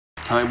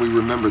time we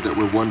remember that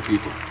we're one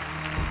people,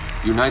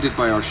 united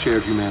by our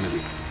shared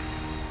humanity.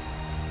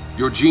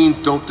 Your genes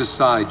don't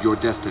decide your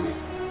destiny.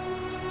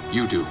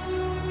 You do.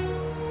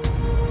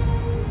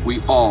 We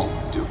all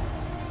do.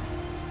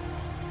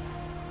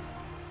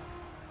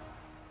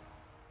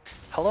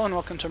 Hello and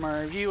welcome to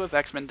my review of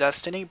X-Men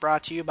Destiny,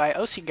 brought to you by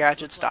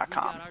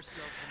OCGadgets.com.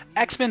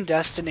 X-Men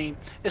Destiny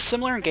is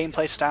similar in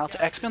gameplay style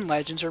to X-Men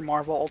Legends or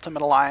Marvel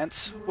Ultimate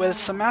Alliance, with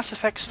some Mass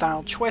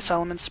Effect-style choice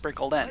elements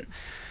sprinkled in.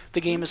 The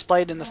game is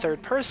played in the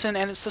third person,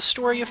 and it's the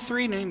story of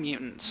 3 New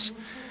Mutants.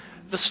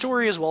 The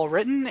story is well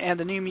written, and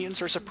the New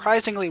Mutants are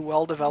surprisingly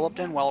well developed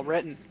and well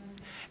written,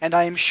 and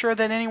I am sure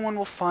that anyone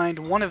will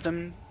find one of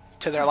them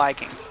to their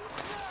liking.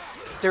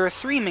 There are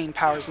 3 main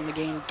powers in the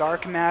game: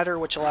 Dark Matter,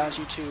 which allows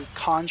you to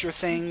conjure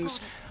things,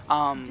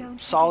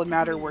 Solid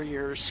Matter, where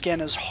your skin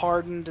is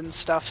hardened and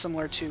stuff,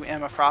 similar to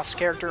Emma Frost's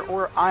character,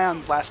 or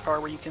Ion Blast Power,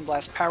 where you can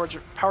blast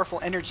powerful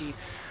energy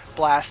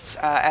blasts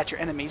at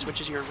your enemies, which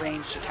is your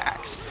ranged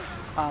attacks.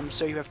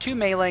 So you have 2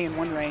 melee and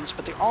 1 range,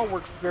 but they all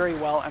work very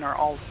well and are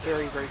all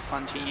very, very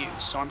fun to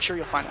use, so I'm sure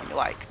you'll find one you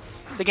like.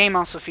 The game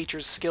also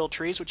features skill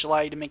trees, which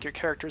allow you to make your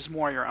characters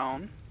more your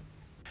own,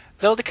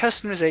 though the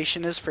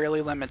customization is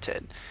fairly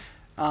limited.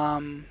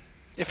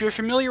 If you're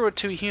familiar with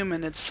 2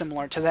 Human, it's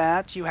similar to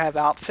that. You have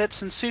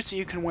outfits and suits that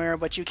you can wear,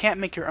 but you can't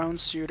make your own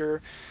suit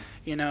or,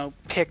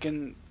 pick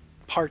and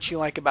parts you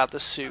like about the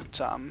suit.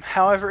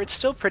 However, it's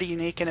still pretty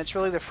unique, and it's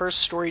really the first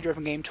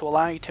story-driven game to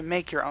allow you to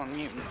make your own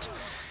mutant.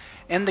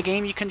 In the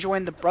game, you can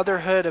join the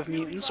Brotherhood of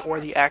Mutants, or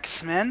the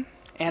X-Men,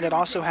 and it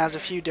also has a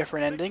few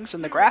different endings,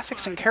 and the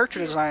graphics and character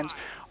designs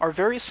are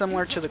very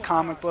similar to the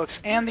comic books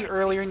and the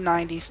earlier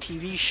 90s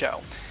TV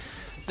show.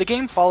 The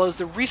game follows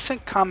the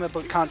recent comic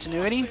book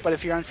continuity, but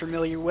if you're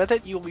unfamiliar with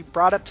it, you'll be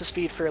brought up to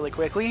speed fairly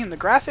quickly, and the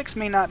graphics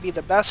may not be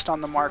the best on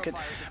the market,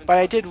 but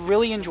I did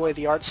really enjoy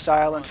the art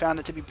style and found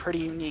it to be pretty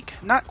unique.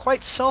 Not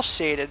quite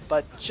cel-shaded,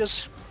 but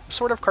just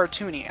sort of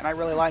cartoony, and I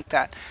really like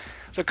that.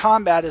 The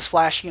combat is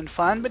flashy and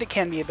fun, but it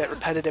can be a bit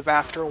repetitive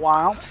after a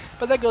while,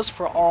 but that goes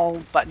for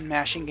all button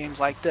mashing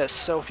games like this.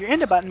 So if you're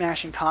into button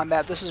mashing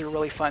combat, this is a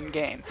really fun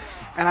game.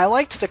 And I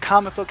liked the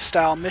comic book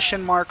style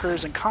mission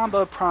markers and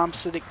combo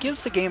prompts, that it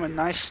gives the game a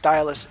nice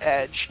stylus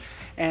edge,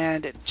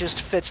 and it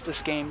just fits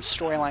this game's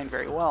storyline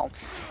very well.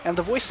 And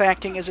the voice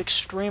acting is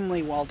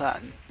extremely well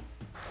done.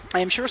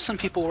 I am sure some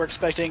people were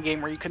expecting a game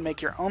where you could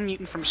make your own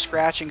mutant from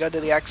scratch and go to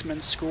the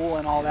X-Men school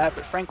and all that,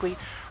 but frankly,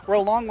 we're a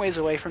long ways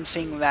away from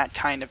seeing that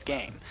kind of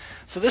game.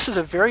 So this is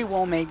a very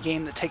well-made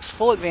game that takes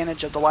full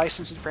advantage of the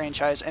license and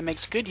franchise and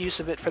makes good use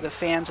of it for the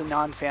fans and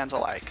non-fans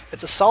alike.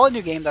 It's a solid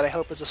new game that I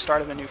hope is the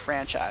start of a new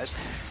franchise,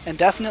 and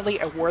definitely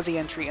a worthy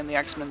entry in the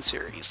X-Men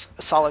series.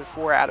 A solid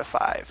 4 out of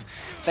 5.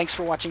 Thanks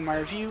for watching my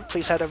review.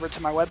 Please head over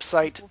to my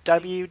website,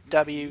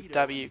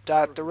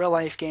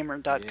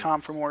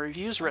 www.thereallifegamer.com, for more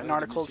reviews, written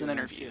articles, and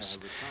interviews.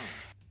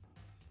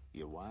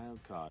 Your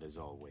wild card as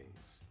always.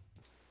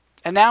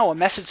 And now a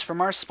message from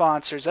our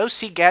sponsors,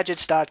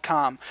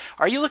 OCGadgets.com.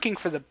 Are you looking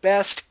for the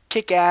best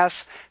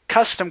kick-ass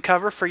custom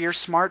cover for your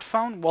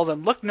smartphone? Well,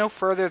 then look no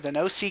further than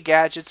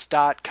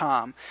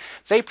OCGadgets.com.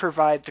 They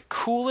provide the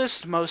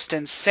coolest, most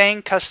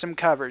insane custom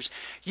covers.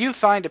 You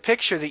find a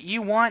picture that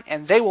you want,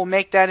 and they will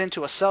make that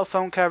into a cell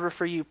phone cover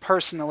for you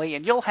personally,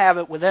 and you'll have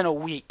it within a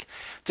week.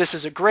 This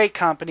is a great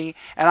company,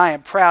 and I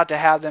am proud to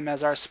have them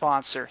as our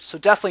sponsor. So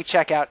definitely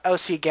check out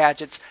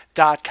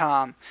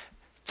OCGadgets.com.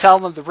 Tell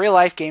them the Real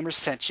Life Gamers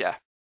sent you.